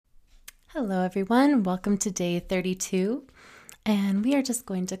Hello, everyone. Welcome to day 32. And we are just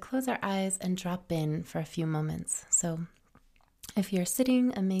going to close our eyes and drop in for a few moments. So, if you're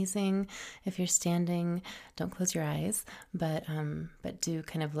sitting, amazing. If you're standing, don't close your eyes, but do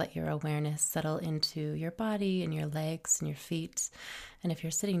kind of let your awareness settle into your body and your legs and your feet. And if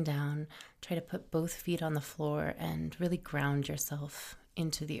you're sitting down, try to put both feet on the floor and really ground yourself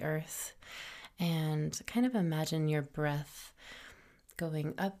into the earth. And kind of imagine your breath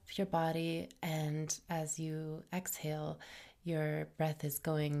going up your body, and as you exhale, your breath is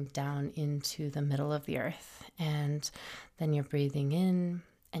going down into the middle of the earth. And then you're breathing in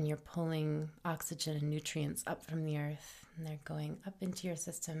and you're pulling oxygen and nutrients up from the earth, and they're going up into your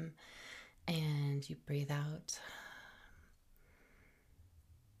system. And you breathe out,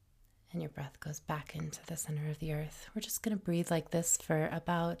 and your breath goes back into the center of the earth. We're just going to breathe like this for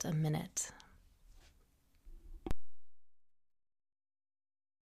about a minute.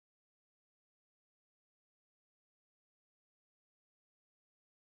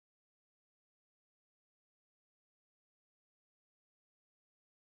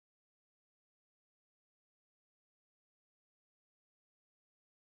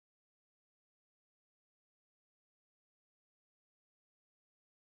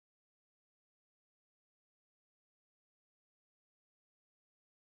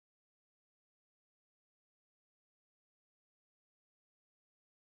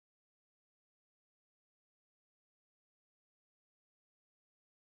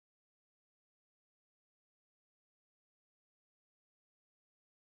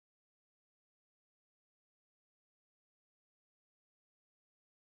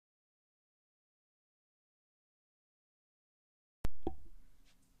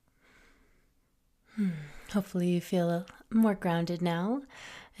 Hopefully, you feel more grounded now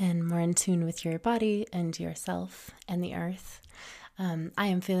and more in tune with your body and yourself and the earth. I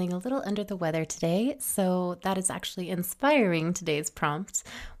am feeling a little under the weather today, so that is actually inspiring today's prompt,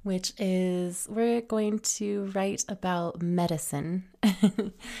 which is we're going to write about medicine.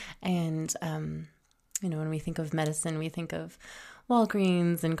 And, when we think of medicine, we think of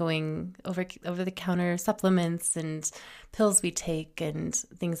Walgreens and going over the counter supplements and pills we take and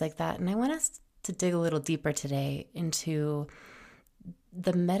things like that. And I want us to dig a little deeper today into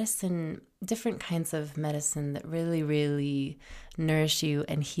the medicine, different kinds of medicine that really, really nourish you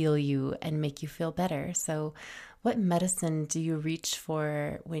and heal you and make you feel better. So, what medicine do you reach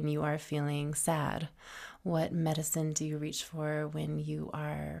for when you are feeling sad? What medicine do you reach for when you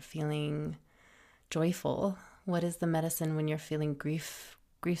are feeling joyful? What is the medicine when you're feeling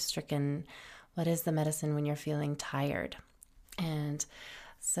grief-stricken? What is the medicine when you're feeling tired? And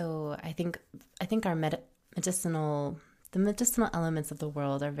so I think our medicinal the medicinal elements of the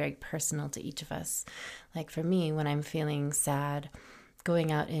world are very personal to each of us. Like for me, when I'm feeling sad,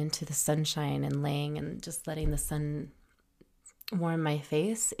 going out into the sunshine and laying and just letting the sun warm my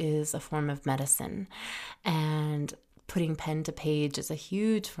face is a form of medicine. And putting pen to page is a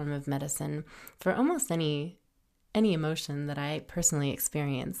huge form of medicine for almost any emotion that I personally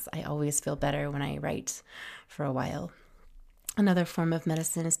experience. I always feel better when I write for a while. Another form of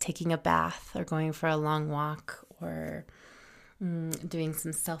medicine is taking a bath or going for a long walk or doing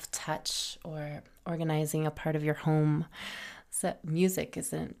some self-touch or organizing a part of your home. So music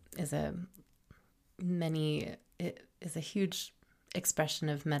is a huge expression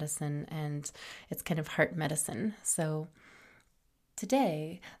of medicine, and it's kind of heart medicine. So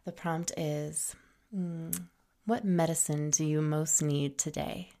today the prompt is, what medicine do you most need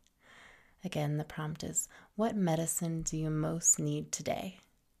today? Again, the prompt is, what medicine do you most need today?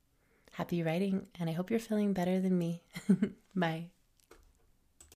 Happy writing, and I hope you're feeling better than me. Bye.